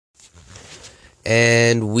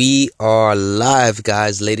And we are live,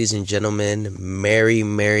 guys, ladies and gentlemen. Merry,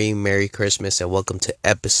 Merry, Merry Christmas, and welcome to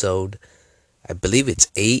episode, I believe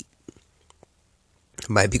it's 8,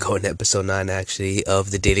 might be going to episode 9 actually, of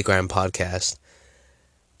the Daily Grind podcast.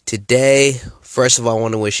 Today, first of all, I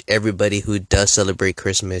want to wish everybody who does celebrate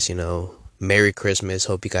Christmas, Merry Christmas.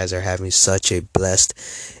 Hope you guys are having such a blessed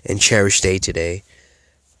and cherished day today.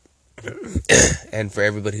 And for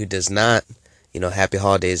everybody who does not, happy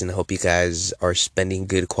holidays, and I hope you guys are spending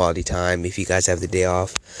good quality time. If you guys have the day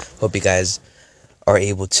off, hope you guys are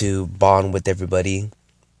able to bond with everybody.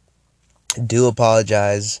 Do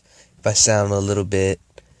apologize if I sound a little bit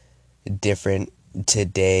different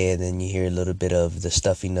today, and then you hear a little bit of the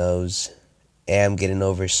stuffy nose. Am getting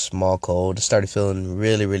over a small cold. I started feeling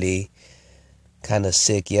really, really kind of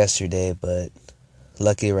sick yesterday, but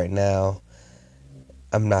luckily right now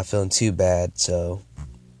I'm not feeling too bad, so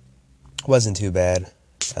wasn't too bad.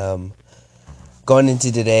 Um, Going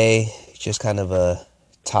into today, just kind of a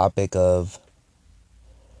topic of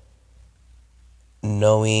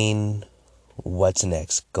knowing what's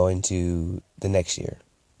next, going to the next year.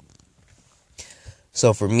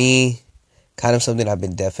 So for me, kind of something I've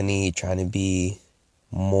been definitely trying to be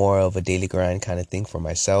more of a daily grind kind of thing for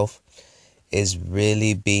myself is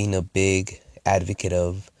really being a big advocate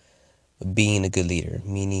of being a good leader,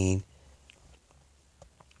 meaning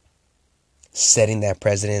setting that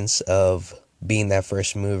precedence of being that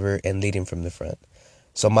first mover and leading from the front.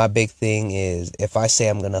 So my big thing is, if I say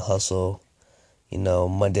I'm going to hustle,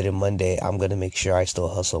 Monday to Monday, I'm going to make sure I still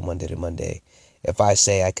hustle Monday to Monday. If I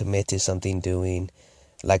say I commit to something doing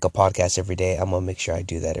like a podcast every day, I'm going to make sure I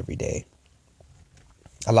do that every day.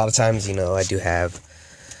 A lot of times, I do have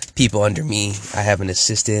people under me. I have an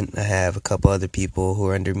assistant. I have a couple other people who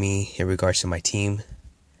are under me in regards to my team.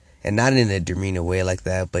 And not in a demeanor way like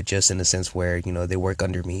that, but just in a sense where, they work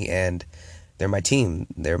under me and they're my team.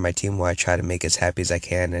 They're my team where I try to make as happy as I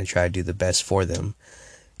can and try to do the best for them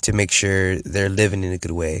to make sure they're living in a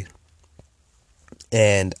good way.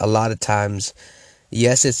 And a lot of times,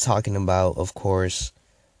 yes, it's talking about, of course,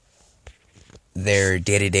 their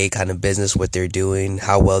day-to-day kind of business, what they're doing,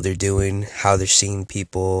 how well they're doing, how they're seeing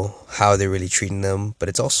people, how they're really treating them, but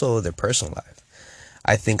it's also their personal life.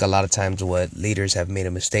 I think a lot of times what leaders have made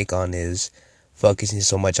a mistake on is focusing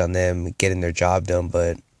so much on them getting their job done,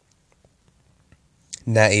 but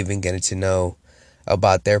not even getting to know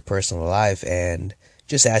about their personal life and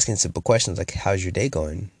just asking simple questions like, how's your day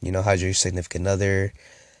going? How's your significant other?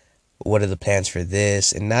 What are the plans for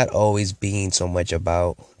this? And not always being so much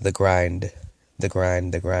about the grind, the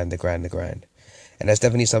grind, the grind, the grind, the grind. And that's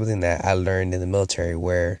definitely something that I learned in the military,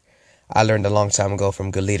 where I learned a long time ago from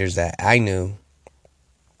good leaders that I knew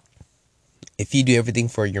if you do everything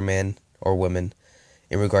for your man or woman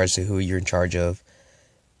in regards to who you're in charge of,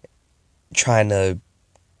 trying to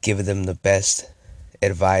give them the best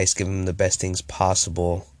advice, give them the best things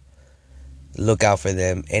possible, look out for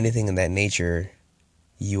them, anything in that nature,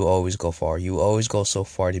 you will always go far. You will always go so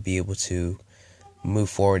far to be able to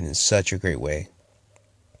move forward in such a great way.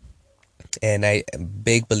 And I'm a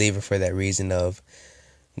big believer for that reason of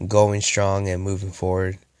going strong and moving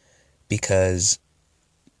forward, because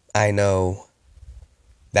I know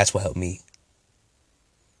that's what helped me.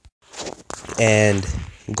 And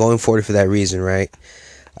going forward for that reason, right?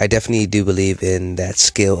 I definitely do believe in that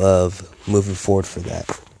skill of moving forward for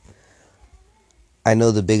that. I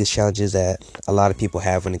know the biggest challenges that a lot of people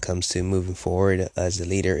have when it comes to moving forward as a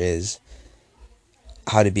leader is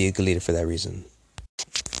how to be a good leader for that reason.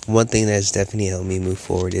 One thing that's definitely helped me move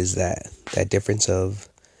forward is that difference of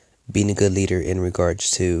being a good leader in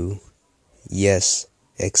regards to, yes,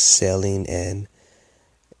 excelling and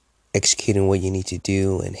executing what you need to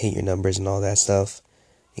do and hit your numbers and all that stuff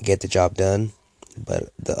and get the job done.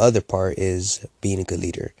 But the other part is being a good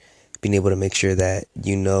leader, being able to make sure that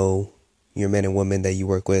you know your men and women that you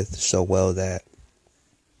work with so well that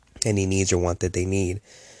any needs or want that they need,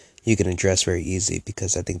 you can address very easily,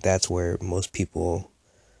 because I think that's where most people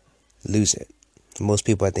lose it. Most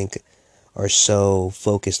people, I think, are so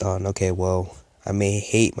focused on, okay, well, I may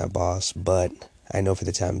hate my boss, but I know for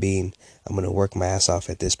the time being, I'm going to work my ass off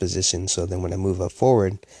at this position, so then when I move up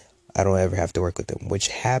forward, I don't ever have to work with them, which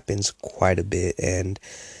happens quite a bit. And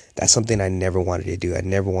that's something I never wanted to do. I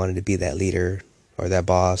never wanted to be that leader or that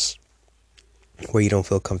boss where you don't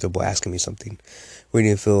feel comfortable asking me something, where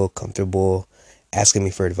you don't feel comfortable asking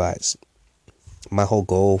me for advice. My whole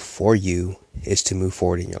goal for you is to move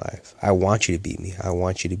forward in your life. I want you to beat me. I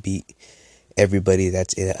want you to beat everybody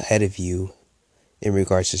that's ahead of you in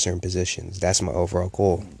regards to certain positions. That's my overall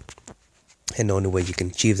goal. And the only way you can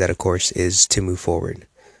achieve that, of course, is to move forward.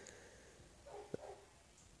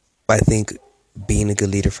 I think being a good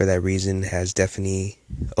leader for that reason has definitely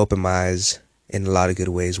opened my eyes in a lot of good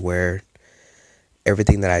ways where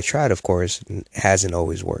everything that I tried, of course, hasn't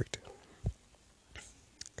always worked.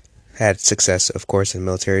 Had success, of course, in the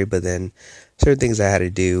military, but then certain things I had to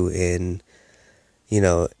do in,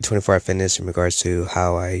 24 Hour Fitness in regards to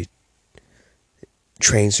how I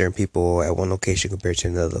train certain people at one location compared to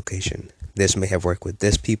another location. This may have worked with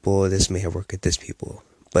this people, this may have worked with this people,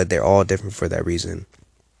 but they're all different for that reason.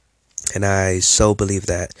 And I so believe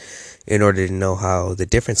that in order to know how the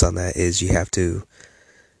difference on that is, you have to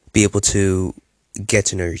be able to get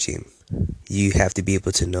to know your team. You have to be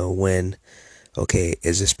able to know when, okay,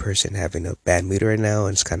 is this person having a bad mood right now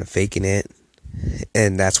and it's kind of faking it,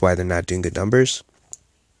 and that's why they're not doing good numbers?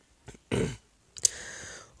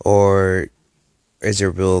 Or is there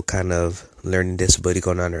a real kind of learning disability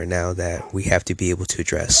going on right now that we have to be able to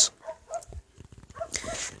address?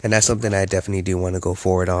 And that's something I definitely do want to go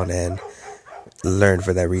forward on and learn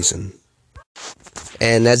for that reason.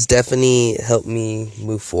 And that's definitely helped me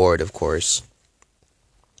move forward, of course.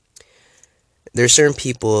 There's certain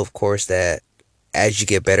people, of course, that as you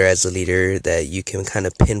get better as a leader, that you can kind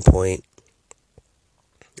of pinpoint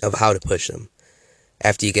of how to push them.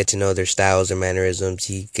 After you get to know their styles and mannerisms,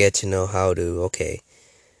 you get to know how to, okay,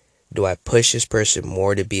 do I push this person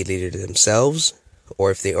more to be a leader to themselves? Or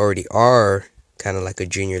if they already are kind of like a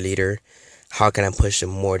junior leader, how can I push them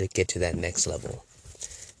more to get to that next level?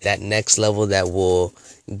 That next level that will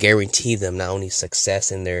guarantee them not only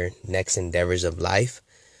success in their next endeavors of life,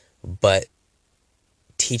 but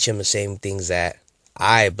teach them the same things that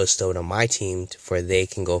I bestowed on my team for they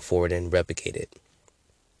can go forward and replicate it.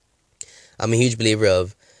 I'm a huge believer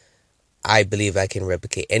of, I believe I can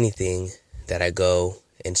replicate anything that I go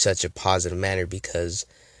in such a positive manner because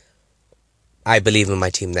I believe in my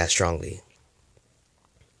team that strongly.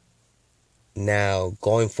 Now,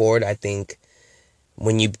 going forward, I think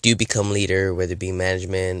when you do become leader, whether it be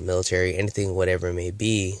management, military, anything, whatever it may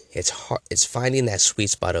be, it's hard. It's finding that sweet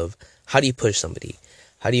spot of how do you push somebody?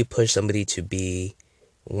 How do you push somebody to be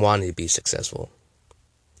wanting to be successful?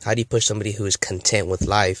 How do you push somebody who is content with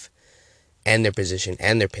life and their position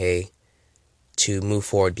and their pay to move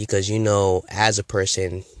forward? Because as a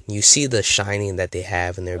person, you see the shining that they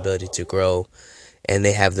have and their ability to grow, and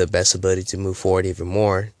they have the best ability to move forward even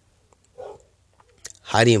more.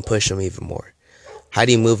 How do you push them even more? How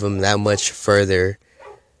do you move them that much further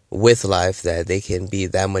with life that they can be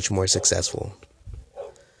that much more successful?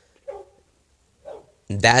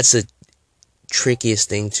 That's the trickiest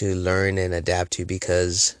thing to learn and adapt to,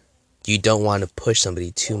 because you don't want to push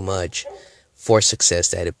somebody too much for success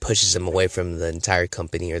that it pushes them away from the entire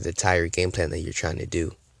company or the entire game plan that you're trying to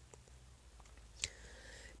do.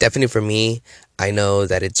 Definitely for me, I know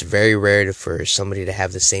that it's very rare for somebody to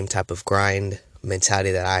have the same type of grind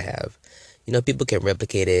mentality that I have. People can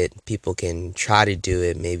replicate it, people can try to do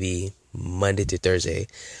it maybe Monday to Thursday.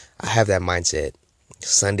 I have that mindset.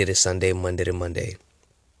 Sunday to Sunday, Monday to Monday.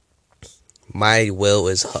 My will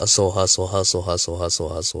is hustle, hustle, hustle, hustle, hustle,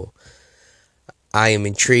 hustle. I am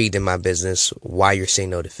intrigued in my business why you're saying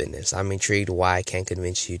no to fitness. I'm intrigued why I can't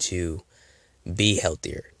convince you to be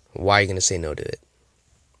healthier. Why are you going to say no to it?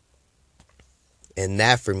 And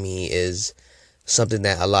that for me is something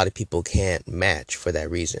that a lot of people can't match for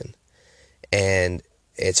that reason. And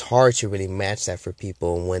it's hard to really match that for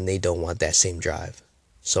people when they don't want that same drive.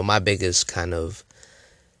 So my biggest kind of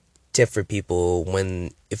tip for people,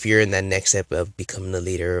 if you're in that next step of becoming a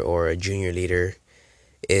leader or a junior leader,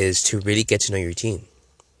 is to really get to know your team.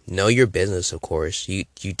 Know your business, of course. You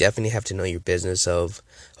definitely have to know your business of,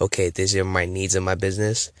 okay, these are my needs in my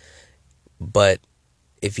business. But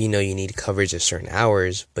if you need coverage of certain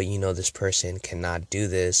hours, but this person cannot do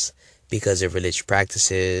this because of religious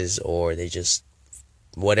practices, or they just,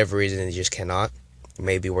 whatever reason, they just cannot,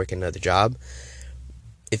 maybe work another job.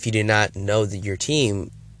 If you do not know your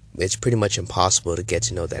team, it's pretty much impossible to get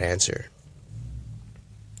to know that answer.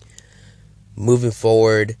 Moving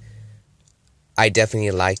forward, I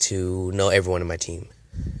definitely like to know everyone in my team.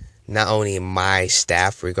 Not only my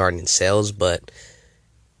staff regarding sales, but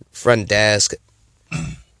front desk,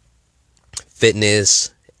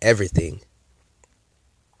 fitness, everything.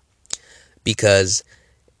 Because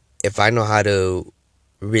if I know how to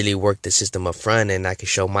really work the system up front, and I can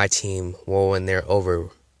show my team, well, when they're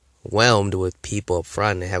overwhelmed with people up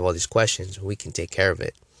front and have all these questions, we can take care of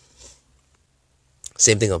it.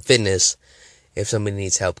 Same thing on fitness. If somebody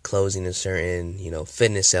needs help closing a certain,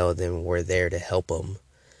 fitness sale, then we're there to help them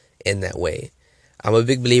in that way. I'm a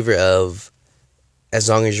big believer of, as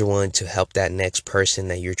long as you're willing to help that next person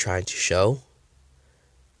that you're trying to show,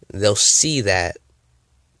 they'll see that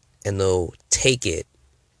and they'll take it.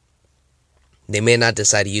 They may not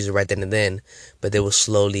decide to use it right then and then, but they will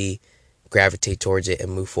slowly gravitate towards it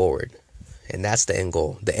and move forward. And that's the end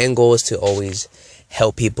goal. The end goal is to always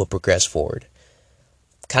help people progress forward.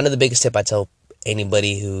 Kind of the biggest tip I tell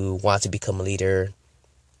anybody who wants to become a leader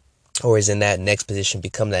or is in that next position,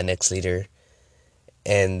 become that next leader,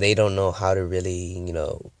 and they don't know how to really,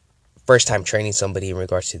 first time training somebody in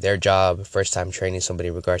regards to their job, first time training somebody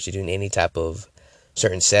in regards to doing any type of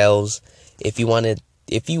certain sales. If you want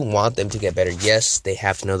them to get better, yes, they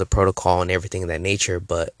have to know the protocol and everything of that nature,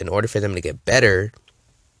 but in order for them to get better,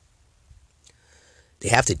 they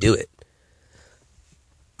have to do it.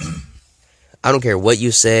 I don't care what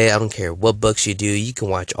you say, I don't care what books you do, you can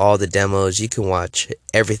watch all the demos, you can watch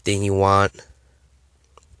everything you want,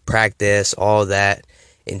 practice, all that,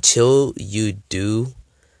 until you do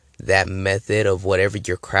that method of whatever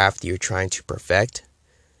your craft you're trying to perfect.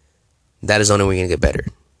 That is the only way you're going to get better.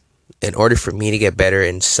 In order for me to get better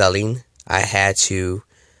in selling, I had to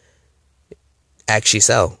actually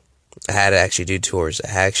sell. I had to actually do tours.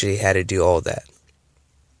 I actually had to do all that.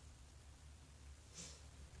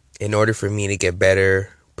 In order for me to get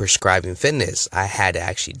better prescribing fitness, I had to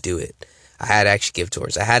actually do it. I had to actually give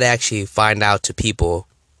tours. I had to actually find out to people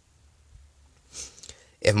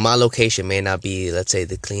if my location may not be, let's say,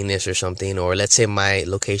 the cleanest or something, or let's say my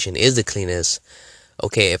location is the cleanest.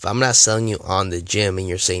 Okay, if I'm not selling you on the gym and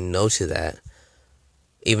you're saying no to that,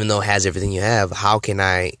 even though it has everything you have, how can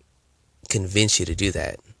I convince you to do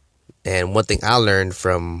that? And one thing I learned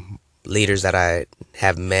from leaders that I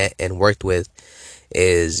have met and worked with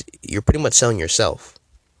is you're pretty much selling yourself.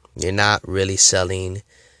 You're not really selling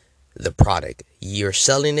the product. You're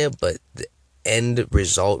selling it, but the end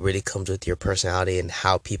result really comes with your personality and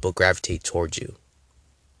how people gravitate towards you.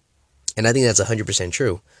 And I think that's 100%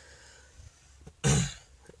 true.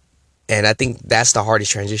 And I think that's the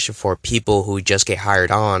hardest transition for people who just get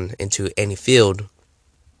hired on into any field.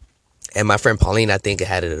 And my friend Pauline, I think,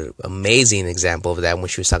 had an amazing example of that when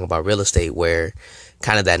she was talking about real estate, where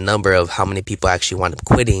kind of that number of how many people actually wind up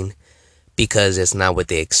quitting because it's not what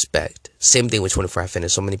they expect. Same thing with 24 Hour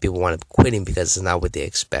Fitness. So many people wind up quitting because it's not what they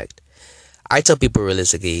expect. I tell people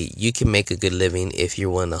realistically, you can make a good living if you're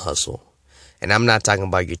willing to hustle. And I'm not talking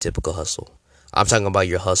about your typical hustle. I'm talking about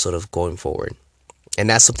your hustle of going forward. And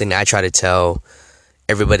that's something that I try to tell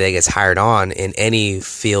everybody that gets hired on in any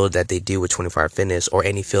field that they do with 24 Hour Fitness or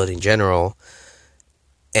any field in general.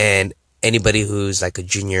 And anybody who's like a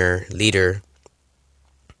junior leader,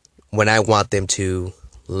 when I want them to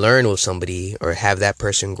learn with somebody or have that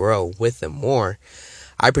person grow with them more,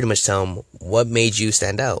 I pretty much tell them, what made you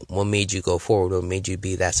stand out? What made you go forward? What made you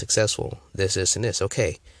be that successful? This, and this.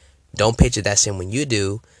 Okay. Don't pitch it that same when you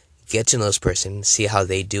do. Get to know this person, see how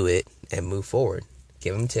they do it, and move forward.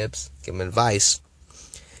 Give them tips, give them advice.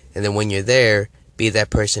 And then when you're there, be that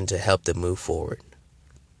person to help them move forward.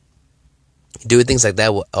 Doing things like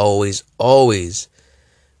that will always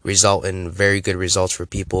result in very good results for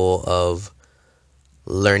people of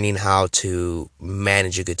learning how to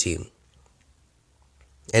manage a good team.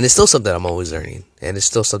 And it's still something I'm always learning. And it's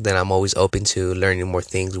still something I'm always open to learning more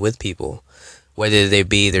things with people. Whether they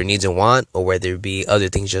be their needs and want, or whether it be other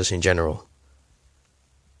things just in general.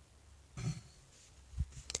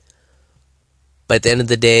 But at the end of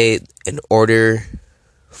the day, in order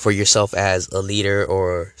for yourself as a leader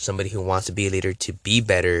or somebody who wants to be a leader to be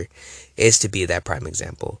better, is to be that prime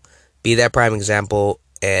example. Be that prime example,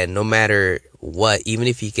 and no matter what, even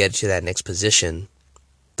if you get to that next position,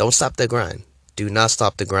 don't stop the grind. Do not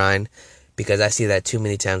stop the grind, because I see that too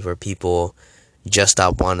many times where people just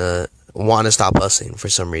want to stop hustling for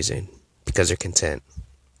some reason because they're content.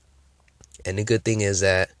 And the good thing is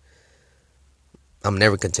that I'm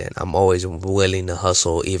never content. I'm always willing to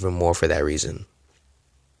hustle even more for that reason.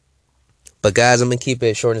 But guys, I'm going to keep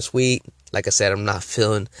it short and sweet. Like I said, I'm not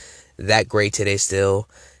feeling that great today still,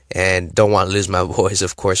 and don't want to lose my voice,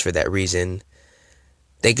 of course, for that reason.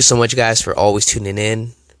 Thank you so much, guys, for always tuning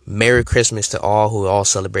in. Merry Christmas to all who all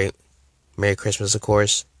celebrate. Merry Christmas, of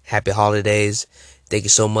course. Happy holidays. Thank you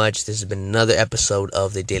so much. This has been another episode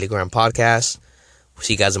of the Daily Grind Podcast. We'll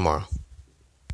see you guys tomorrow.